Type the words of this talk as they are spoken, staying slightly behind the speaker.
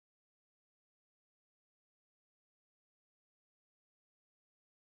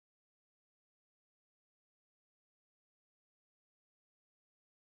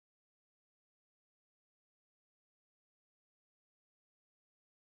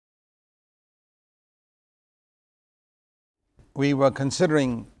We were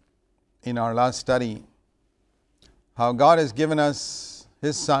considering in our last study how God has given us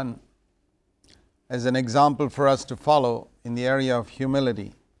His Son as an example for us to follow in the area of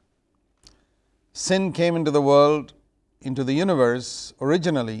humility. Sin came into the world, into the universe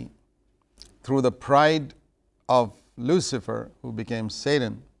originally through the pride of Lucifer, who became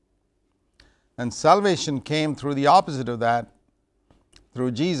Satan. And salvation came through the opposite of that,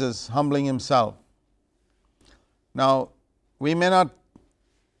 through Jesus humbling Himself. Now, we may not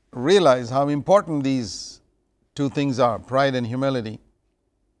realize how important these two things are, pride and humility.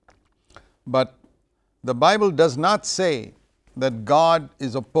 But the Bible does not say that God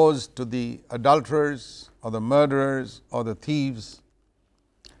is opposed to the adulterers or the murderers or the thieves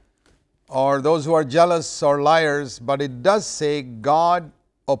or those who are jealous or liars, but it does say God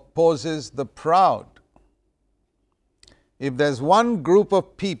opposes the proud. If there's one group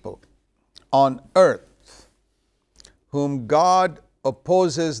of people on earth whom God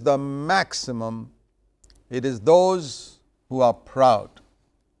opposes the maximum, it is those who are proud.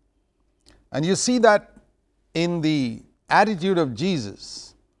 And you see that in the attitude of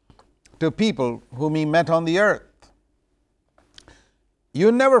Jesus to people whom He met on the earth.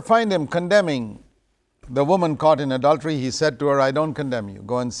 You never find Him condemning the woman caught in adultery. He said to her, "I don't condemn you,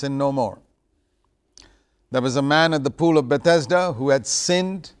 go and sin no more." There was a man at the pool of Bethesda who had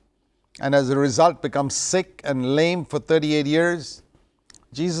sinned and as a result become sick and lame for 38 years.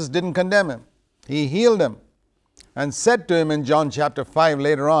 Jesus didn't condemn him. He healed him and said to him in John chapter 5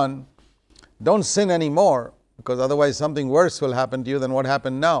 later on, "Don't sin anymore, because otherwise something worse will happen to you than what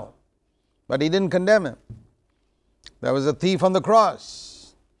happened now." But He didn't condemn him. There was a thief on the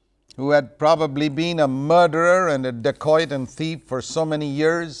cross who had probably been a murderer and a dacoit and thief for so many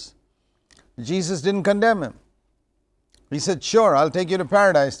years. Jesus didn't condemn him. He said, "Sure, I'll take you to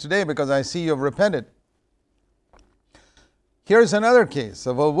paradise today because I see you have repented." Here's another case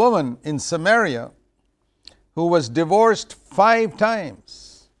of a woman in Samaria who was divorced 5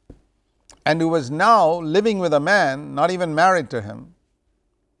 times and who was now living with a man, not even married to him,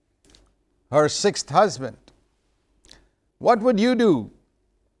 her 6th husband. What would you do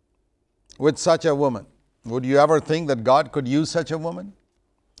with such a woman? Would you ever think that God could use such a woman?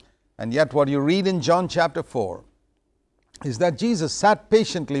 And yet what you read in John chapter 4 is that Jesus sat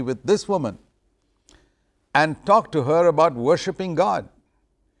patiently with this woman and talked to her about worshiping God.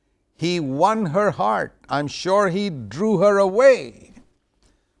 He won her heart. I'm sure He drew her away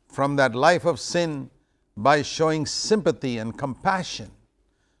from that life of sin by showing sympathy and compassion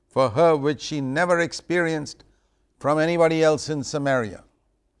for her, which she never experienced from anybody else in Samaria.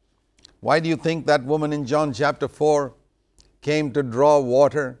 Why do you think that woman in John chapter 4 came to draw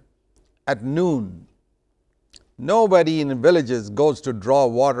water at noon? Nobody in villages goes to draw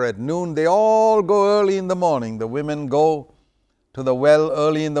water at noon. They all go early in the morning. The women go to the well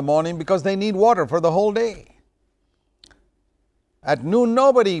early in the morning because they need water for the whole day. At noon,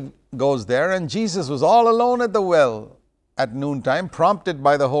 nobody goes there, and Jesus was all alone at the well at noontime, prompted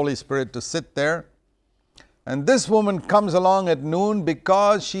by the Holy Spirit to sit there. And this woman comes along at noon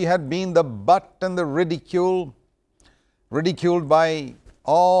because she had been the butt and the ridiculed by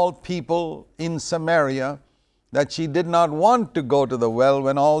all people in Samaria, that she did not want to go to the well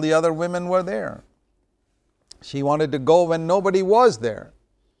when all the other women were there. She wanted to go when nobody was there.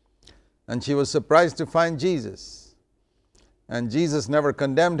 And she was surprised to find Jesus. And Jesus never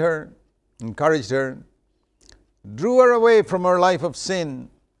condemned her, encouraged her, drew her away from her life of sin,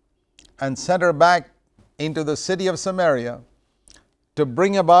 and sent her back into the city of Samaria to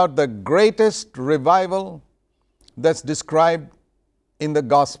bring about the greatest revival that's described in the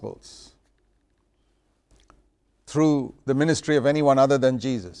Gospels through the ministry of anyone other than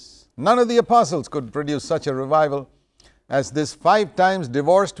Jesus. None of the apostles could produce such a revival as this 5 times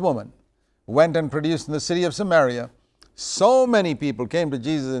divorced woman went and produced in the city of Samaria. So many people came to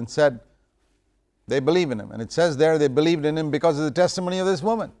Jesus and said they believe in Him. And it says there they believed in Him because of the testimony of this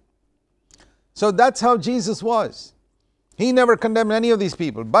woman. So that's how Jesus was. He never condemned any of these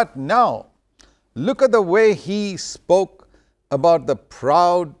people. But now, look at the way He spoke about the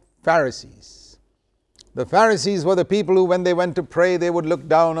proud Pharisees. The Pharisees were the people who, when they went to pray, they would look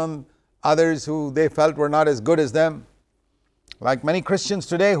down on others who they felt were not as good as them. Like many Christians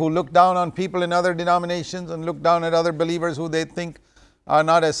today who look down on people in other denominations and look down at other believers who they think are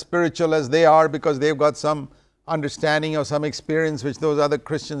not as spiritual as they are because they've got some understanding or some experience which those other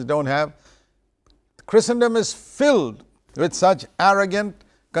Christians don't have. Christendom is filled with such arrogant,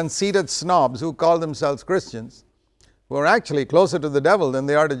 conceited snobs who call themselves Christians, who are actually closer to the devil than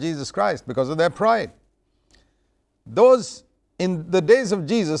they are to Jesus Christ because of their pride. Those, in the days of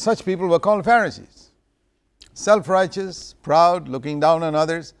Jesus, such people were called Pharisees. self-righteous, proud, looking down on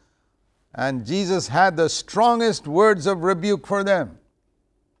others. And Jesus had the strongest words of rebuke for them.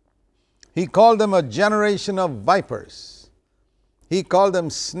 He called them a generation of vipers. He called them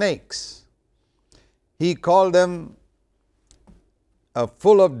snakes. He called them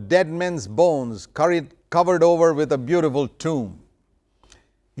full of dead men's bones, covered over with a beautiful tomb.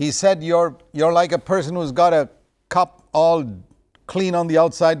 He said, you're like a person who's got a cup all clean on the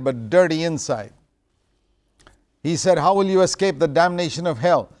outside but dirty inside. He said, how will you escape the damnation of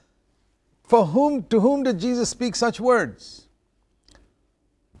hell? To whom did Jesus speak such words?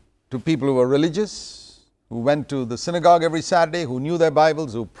 To people who were religious, who went to the synagogue every Saturday, who knew their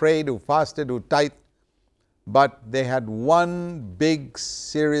Bibles, who prayed, who fasted, who tithed. But they had one big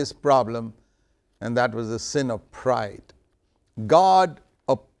serious problem, and that was the sin of pride. God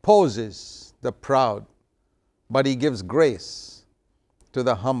opposes the proud, but He gives grace to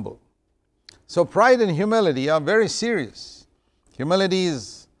the humble. So pride and humility are very serious. Humility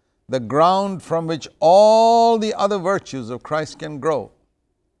is the ground from which all the other virtues of Christ can grow.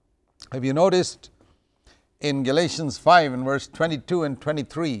 Have you noticed in Galatians 5 and verse 22 and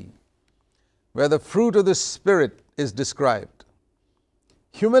 23, where the fruit of the Spirit is described,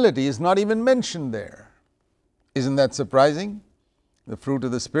 humility is not even mentioned there. Isn't that surprising? The fruit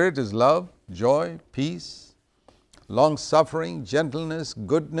of the Spirit is love, joy, peace, long-suffering, gentleness,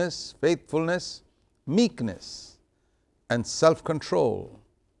 goodness, faithfulness, meekness, and self-control.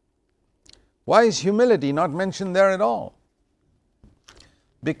 Why is humility not mentioned there at all?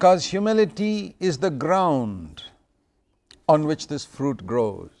 Because humility is the ground on which this fruit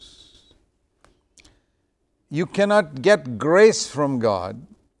grows. You cannot get grace from God.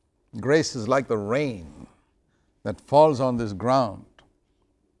 Grace is like the rain that falls on this ground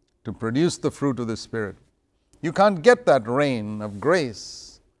to produce the fruit of the Spirit. You can't get that rain of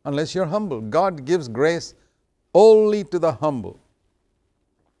grace unless you're humble. God gives grace only to the humble.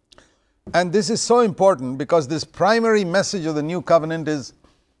 And this is so important because this primary message of the new covenant is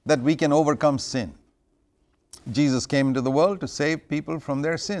that we can overcome sin. Jesus came into the world to save people from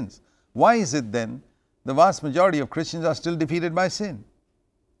their sins. Why is it then the vast majority of Christians are still defeated by sin?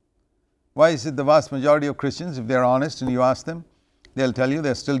 Why is it the vast majority of Christians, if they're honest and you ask them, they'll tell you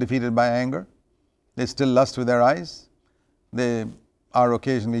they're still defeated by anger. They still lust with their eyes. They are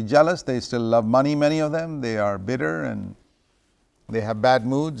occasionally jealous. They still love money, many of them. They are bitter and they have bad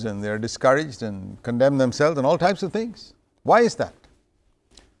moods and they're discouraged and condemn themselves and all types of things. Why is that?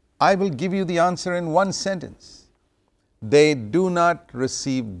 I will give you the answer in one sentence. They do not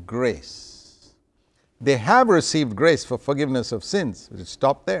receive grace. They have received grace for forgiveness of sins, but it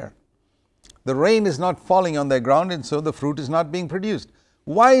stopped there. The rain is not falling on their ground, and so the fruit is not being produced.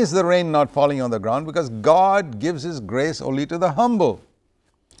 Why is the rain not falling on the ground? Because God gives His grace only to the humble.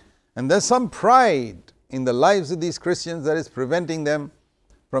 And there's some pride in the lives of these Christians that is preventing them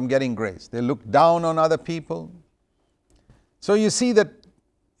from getting grace. They look down on other people. So you see that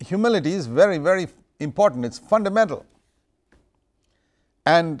humility is very, very important. It's fundamental.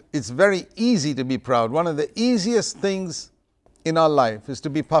 And it's very easy to be proud. One of the easiest things in our life is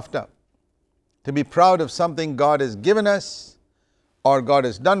to be puffed up. To be proud of something God has given us or God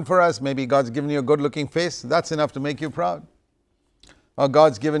has done for us. Maybe God's given you a good-looking face. That's enough to make you proud. Or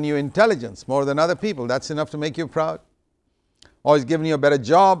God's given you intelligence more than other people. That's enough to make you proud. Or He's given you a better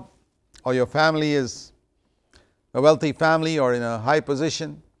job. Or your family is a wealthy family or in a high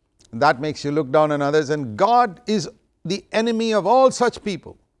position. That makes you look down on others. And God is the enemy of all such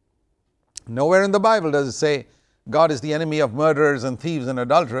people. Nowhere in the Bible does it say God is the enemy of murderers and thieves and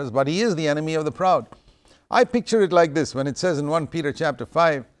adulterers, but He is the enemy of the proud. I picture it like this when it says in 1 Peter chapter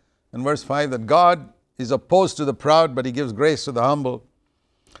 5 and verse 5 that God is opposed to the proud, but He gives grace to the humble.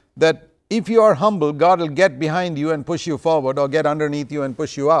 That if you are humble, God will get behind you and push you forward, or get underneath you and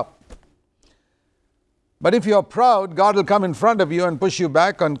push you up. But if you are proud, God will come in front of you and push you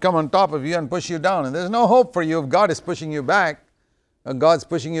back, and come on top of you and push you down. And there's no hope for you if God is pushing you back and God's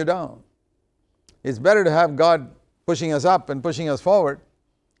pushing you down. It's better to have God pushing us up and pushing us forward.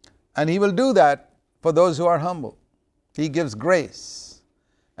 And He will do that for those who are humble. He gives grace.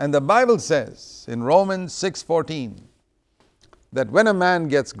 And the Bible says in Romans 6:14 that when a man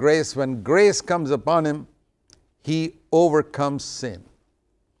gets grace, when grace comes upon him, he overcomes sin.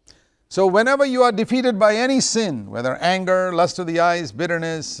 So whenever you are defeated by any sin, whether anger, lust of the eyes,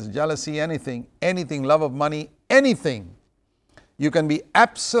 bitterness, jealousy, anything, love of money, anything, you can be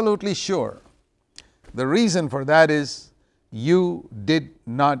absolutely sure the reason for that is you did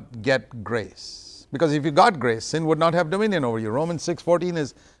not get grace. Because if you got grace, sin would not have dominion over you. Romans 6:14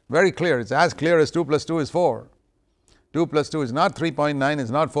 is very clear. It's as clear as 2 plus 2 is 4. 2 plus 2 is not 3.9, it's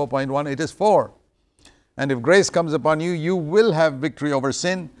not 4.1, it is 4. And if grace comes upon you, you will have victory over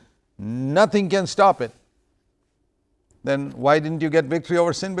sin. Nothing can stop it. Then why didn't you get victory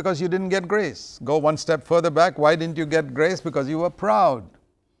over sin? Because you didn't get grace. Go one step further back. Why didn't you get grace? Because you were proud.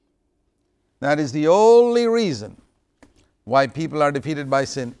 That is the only reason why people are defeated by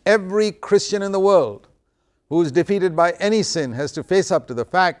sin. Every Christian in the world who is defeated by any sin has to face up to the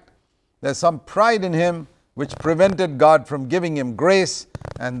fact there's some pride in him which prevented God from giving him grace,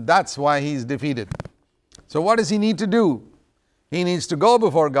 and that's why he's defeated. So what does he need to do? He needs to go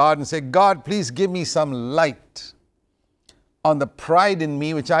before God and say, God, please give me some light on the pride in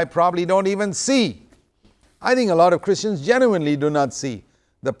me which I probably don't even see. I think a lot of Christians genuinely do not see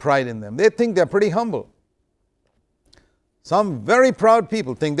the pride in them. They think they're pretty humble. Some very proud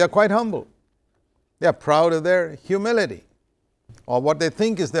people think they're quite humble. They're proud of their humility, or what they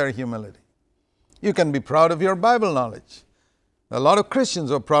think is their humility. You can be proud of your Bible knowledge. A lot of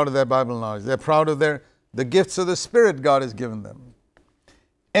Christians are proud of their Bible knowledge. They're proud of the gifts of the Spirit God has given them.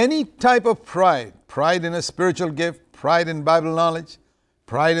 Any type of pride, pride in a spiritual gift, pride in Bible knowledge,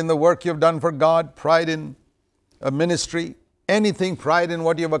 pride in the work you've done for God, pride in a ministry, anything, pride in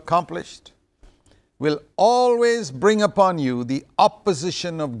what you've accomplished, will always bring upon you the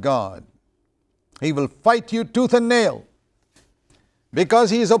opposition of God. He will fight you tooth and nail because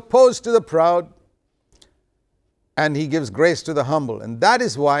he is opposed to the proud and he gives grace to the humble. And that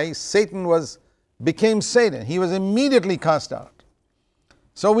is why Satan became Satan. He was immediately cast out.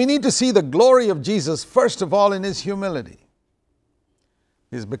 So we need to see the glory of Jesus first of all in his humility.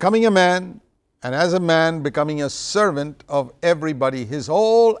 He's becoming a man, and as a man becoming a servant of everybody. His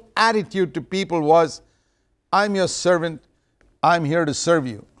whole attitude to people was, I'm your servant, I'm here to serve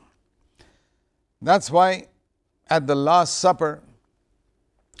you. That's why at the Last Supper,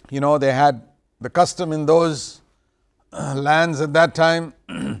 they had the custom in those lands at that time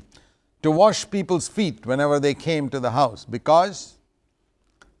to wash people's feet whenever they came to the house, because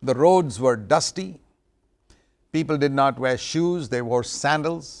the roads were dusty. People did not wear shoes, they wore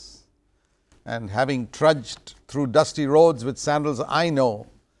sandals. And having trudged through dusty roads with sandals, I know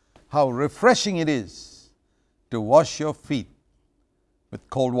how refreshing it is to wash your feet with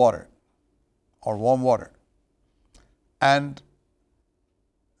cold water or warm water. And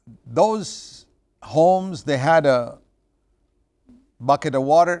those homes, they had a bucket of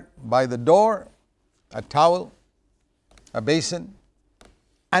water by the door, a towel, a basin,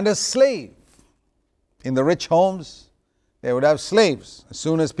 and a slave. In the rich homes, they would have slaves. As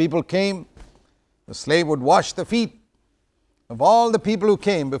soon as people came, the slave would wash the feet of all the people who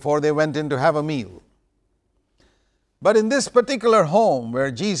came before they went in to have a meal. But in this particular home where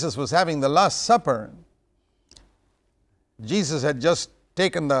Jesus was having the Last Supper, Jesus had just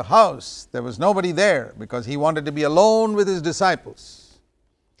taken the house. There was nobody there because he wanted to be alone with his disciples.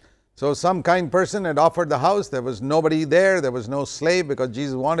 So some kind person had offered the house. There was nobody there. There was no slave because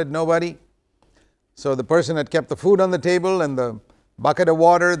Jesus wanted nobody. So the person had kept the food on the table and the bucket of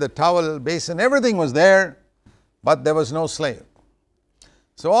water, the towel, basin, everything was there, but there was no slave.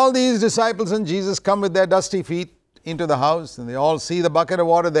 So all these disciples and Jesus come with their dusty feet into the house, and they all see the bucket of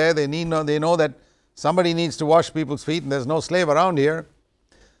water there. They know that somebody needs to wash people's feet, and there's no slave around here.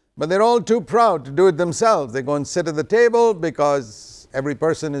 But they're all too proud to do it themselves. They go and sit at the table because every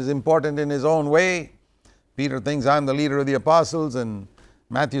person is important in his own way. Peter thinks, I'm the leader of the apostles, and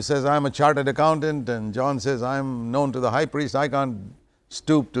Matthew says, I'm a chartered accountant, and John says, I'm known to the high priest. I can't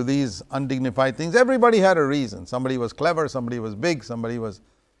stoop to these undignified things. Everybody had a reason. Somebody was clever, somebody was big, somebody was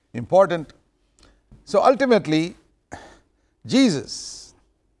important. So ultimately, Jesus,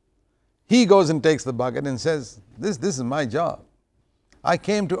 he goes and takes the bucket and says, this is my job. I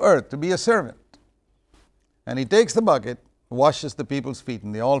came to earth to be a servant. And he takes the bucket, washes the people's feet,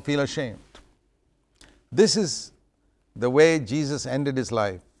 and they all feel ashamed. This is the way Jesus ended his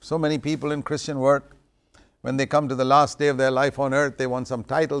life. So many people in Christian work, when they come to the last day of their life on earth, they want some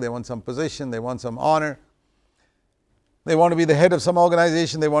title, they want some position, they want some honor. They want to be the head of some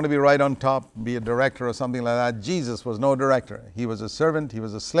organization, they want to be right on top, be a director or something like that. Jesus was no director. He was a servant, he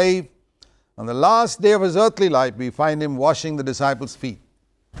was a slave. On the last day of his earthly life, we find him washing the disciples' feet.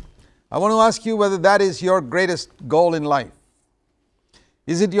 I want to ask you whether that is your greatest goal in life.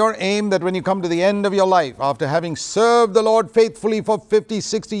 Is it your aim that when you come to the end of your life, after having served the Lord faithfully for 50,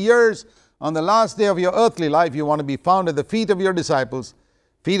 60 years, on the last day of your earthly life, you want to be found at the feet of your disciples,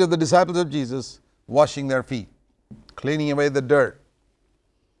 feet of the disciples of Jesus, washing their feet, cleaning away the dirt?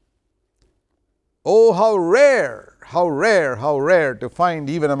 Oh, how rare, how rare, how rare to find,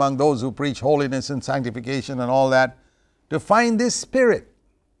 even among those who preach holiness and sanctification and all that, to find this spirit,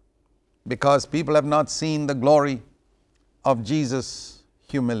 because people have not seen the glory of Jesus'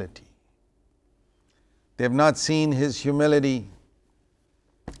 humility. They have not seen His humility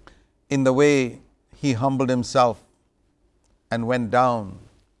in the way He humbled Himself and went down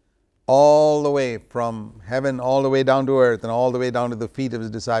all the way from heaven, all the way down to earth, and all the way down to the feet of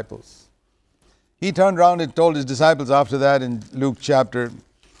His disciples. He turned around and told His disciples after that in Luke chapter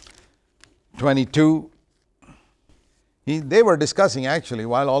 22. They were discussing, actually,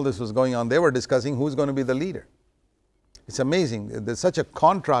 while all this was going on, they were discussing who's going to be the leader. It's amazing. There's such a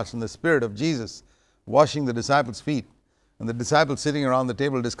contrast in the spirit of Jesus washing the disciples' feet, and the disciples sitting around the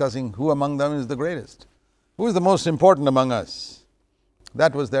table discussing who among them is the greatest. Who is the most important among us?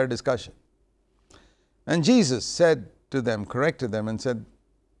 That was their discussion. And Jesus said to them, corrected them and said,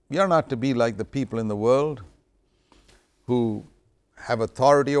 "You are not to be like the people in the world who have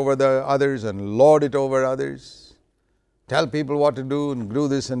authority over the others and lord it over others. Tell people what to do and do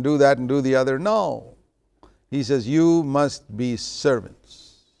this and do that and do the other. No." He says, "You must be servants."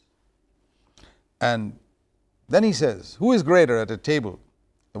 And then He says, who is greater at a table?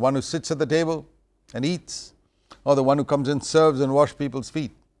 The one who sits at the table and eats, or the one who comes and serves and washes people's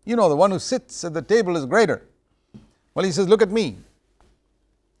feet? You know, the one who sits at the table is greater. Well, He says, look at me.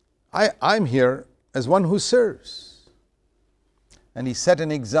 I'm here as one who serves. And He set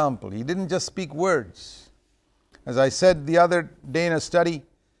an example. He didn't just speak words. As I said the other day in a study,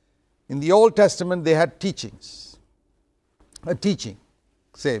 in the Old Testament they had teachings. A teaching,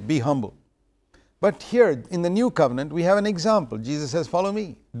 say, be humble. But here in the New Covenant we have an example. Jesus says, follow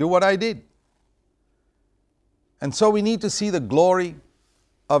me, do what I did. And so we need to see the glory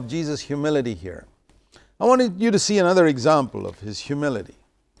of Jesus' humility here. I wanted you to see another example of His humility.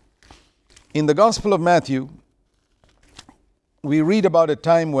 In the Gospel of Matthew, we read about a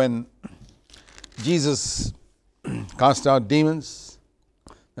time when Jesus cast out demons.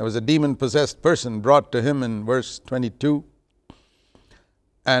 There was a demon-possessed person brought to Him in verse 22.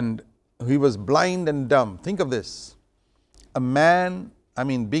 And he was blind and dumb. Think of this. A man,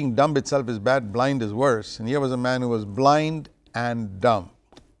 being dumb itself is bad, blind is worse. And here was a man who was blind and dumb.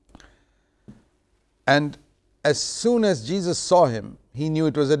 And as soon as Jesus saw him, He knew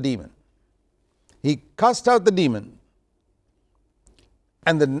it was a demon. He cast out the demon,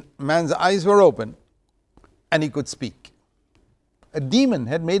 and the man's eyes were open, and he could speak. A demon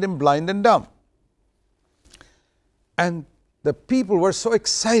had made him blind and dumb. And the people were so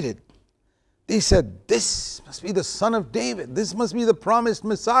excited. They said, this must be the Son of David. This must be the promised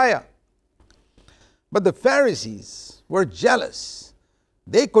Messiah. But the Pharisees were jealous.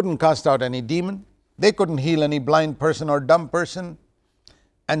 They couldn't cast out any demon. They couldn't heal any blind person or dumb person.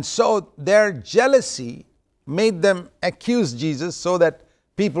 And so their jealousy made them accuse Jesus so that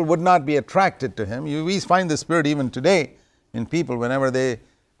people would not be attracted to Him. We find the spirit even today in people.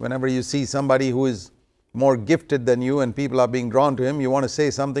 Whenever you see somebody who is more gifted than you and people are being drawn to him, you want to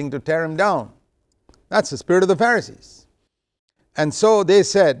say something to tear him down. That's the spirit of the Pharisees. And so they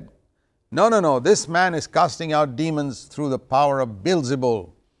said, no, this man is casting out demons through the power of Beelzebul,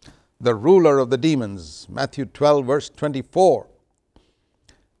 the ruler of the demons. Matthew 12 verse 24.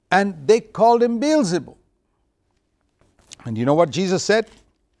 And they called him Beelzebul. And you know what Jesus said?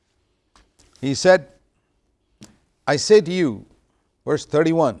 He said, I say to you, verse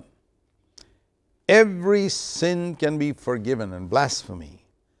 31, every sin can be forgiven and blasphemy,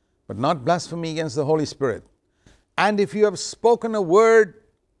 but not blasphemy against the Holy Spirit. And if you have spoken a word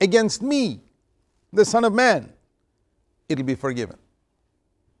against me, the Son of Man, it will be forgiven.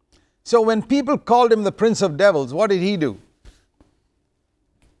 So when people called him the Prince of Devils, what did he do?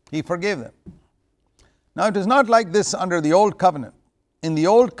 He forgave them. Now it is not like this under the Old Covenant. In the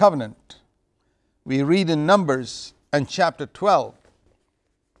Old Covenant, we read in Numbers and chapter 12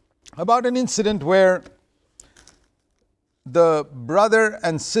 about an incident where the brother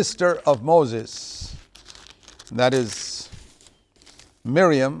and sister of Moses, that is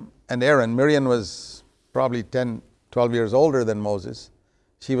Miriam and Aaron. Miriam was probably 10, 12 years older than Moses.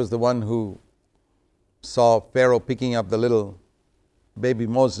 She was the one who saw Pharaoh picking up the little baby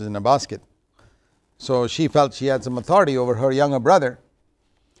Moses in a basket. So she felt she had some authority over her younger brother.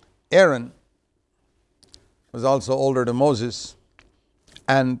 Aaron was also older than Moses,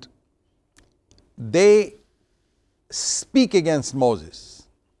 and they speak against Moses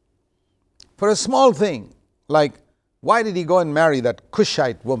for a small thing, like, why did he go and marry that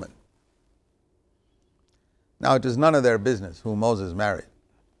Cushite woman? Now it is none of their business who Moses married.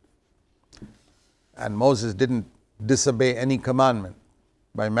 And Moses didn't disobey any commandment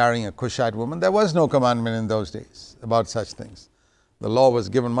by marrying a Cushite woman. There was no commandment in those days about such things. The law was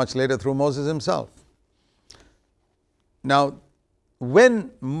given much later through Moses himself. Now,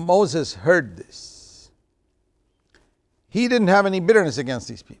 when Moses heard this, he didn't have any bitterness against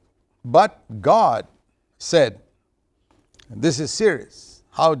these people. But God said, and this is serious,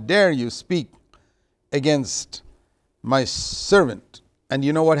 how dare you speak against my servant? And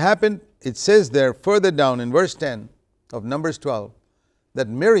you know what happened? It says there further down in verse 10 of Numbers 12 that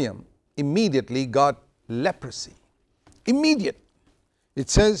Miriam immediately got leprosy. Immediate. It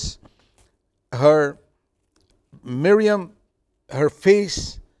says Miriam, her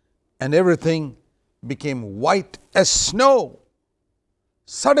face and everything became white as snow.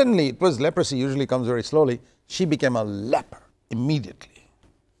 Suddenly, it was leprosy, usually comes very slowly. She became a leper immediately.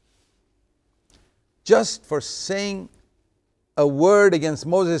 Just for saying a word against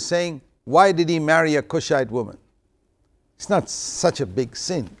Moses, saying, why did he marry a Cushite woman? It's not such a big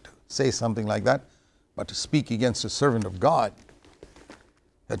sin to say something like that, but to speak against a servant of God,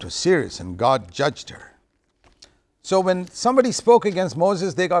 that was serious, and God judged her. So when somebody spoke against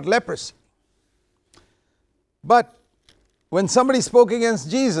Moses, they got leprosy. But when somebody spoke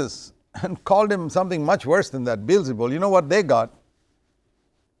against Jesus and called him something much worse than that, Beelzebul, you know what they got?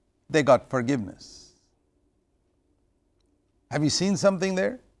 They got forgiveness. Have you seen something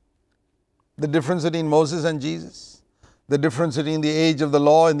there? The difference between Moses and Jesus? The difference between the age of the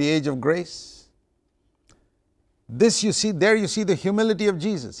law and the age of grace? This you see, there you see the humility of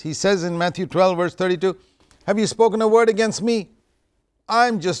Jesus. He says in Matthew 12 verse 32, have you spoken a word against me?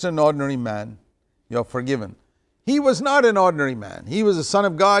 I'm just an ordinary man. You're forgiven. He was not an ordinary man. He was the Son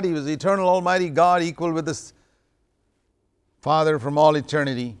of God. He was the eternal Almighty God, equal with the Father from all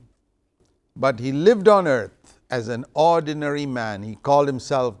eternity. But he lived on earth as an ordinary man. He called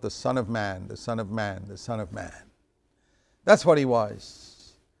himself the Son of Man, the Son of Man, the Son of Man. That's what he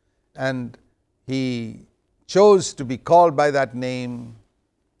was. And he chose to be called by that name,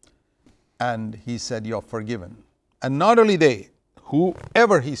 and he said, you're forgiven. And not only they,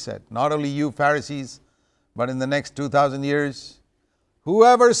 whoever, he said, not only you Pharisees, but in the next 2,000 years,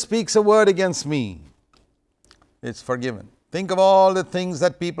 whoever speaks a word against me, it's forgiven. Think of all the things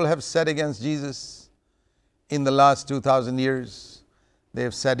that people have said against Jesus in the last 2,000 years.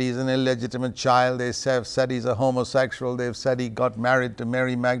 They've said he's an illegitimate child. They have said he's a homosexual. They've said he got married to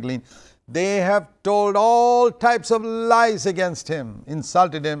Mary Magdalene. They have told all types of lies against him,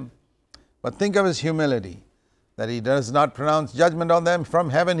 insulted him. But think of his humility, that he does not pronounce judgment on them. From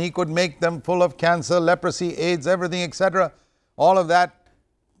heaven he could make them full of cancer, leprosy, AIDS, everything, etc. All of that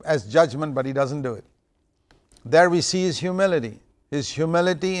as judgment, but he doesn't do it. There we see his humility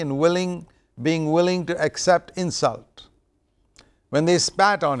in being willing to accept insult. When they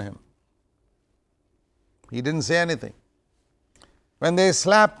spat on him, he didn't say anything. When they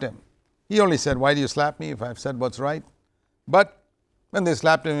slapped him, he only said, why do you slap me if I've said what's right? But when they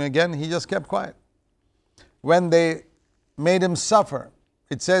slapped him again, he just kept quiet. When they made him suffer,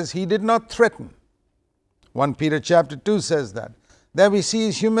 it says he did not threaten. 1 Peter chapter 2 says that. There we see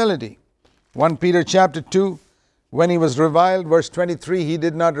his humility. 1 Peter chapter 2, when he was reviled, verse 23, he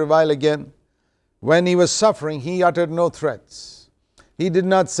did not revile again. When he was suffering, he uttered no threats. He did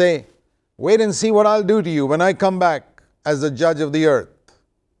not say, wait and see what I'll do to you when I come back as the judge of the earth.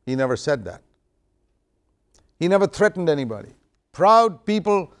 He never said that. He never threatened anybody. Proud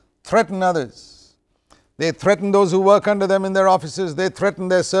people threaten others. They threaten those who work under them in their offices. They threaten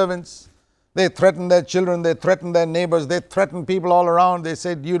their servants. They threaten their children. They threaten their neighbors. They threaten people all around. They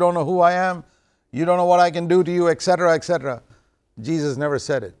said, you don't know who I am. You don't know what I can do to you, etc., etc. Jesus never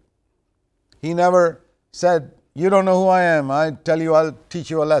said it. He never said, you don't know who I am. I tell you, I'll teach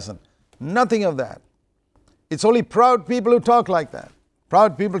you a lesson. Nothing of that. It's only proud people who talk like that.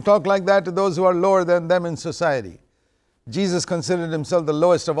 Proud people talk like that to those who are lower than them in society. Jesus considered himself the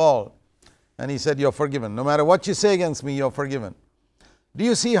lowest of all. And he said, you're forgiven. No matter what you say against me, you're forgiven. Do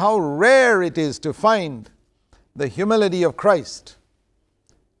you see how rare it is to find the humility of Christ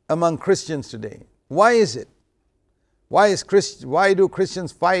among Christians today? Why is it? Why do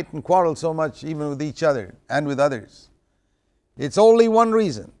Christians fight and quarrel so much even with each other and with others? It's only one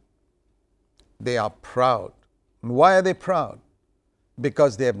reason. They are proud. And why are they proud?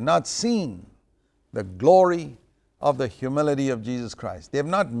 Because they have not seen the glory of the humility of Jesus Christ. They have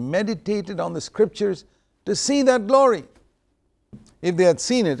not meditated on the scriptures to see that glory. If they had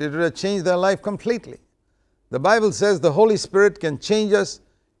seen it, it would have changed their life completely. The Bible says the Holy Spirit can change us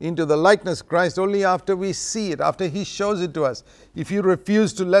into the likeness of Christ only after we see it, after He shows it to us. If you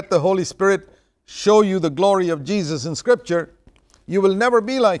refuse to let the Holy Spirit show you the glory of Jesus in Scripture, you will never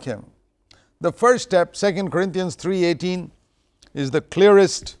be like Him. The first step, 2 Corinthians 3:18, is the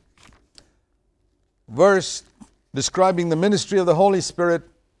clearest verse describing the ministry of the Holy Spirit,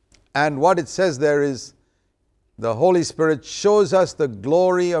 and what it says there is, the Holy Spirit shows us the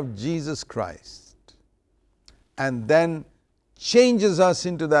glory of Jesus Christ and then changes us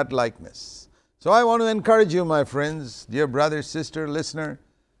into that likeness. So I want to encourage you, my friends, dear brother, sister, listener,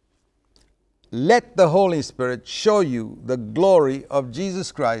 let the Holy Spirit show you the glory of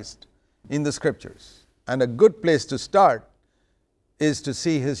Jesus Christ in the Scriptures. And a good place to start is to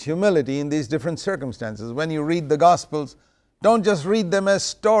see His humility in these different circumstances. When you read the Gospels, don't just read them as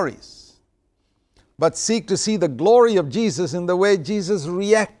stories, but seek to see the glory of Jesus in the way Jesus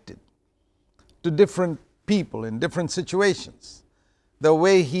reacted to different people in different situations, the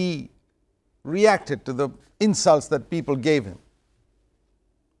way He reacted to the insults that people gave Him.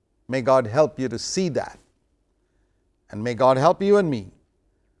 May God help you to see that. And may God help you and me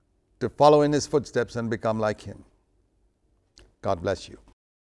to follow in His footsteps and become like Him. God bless you.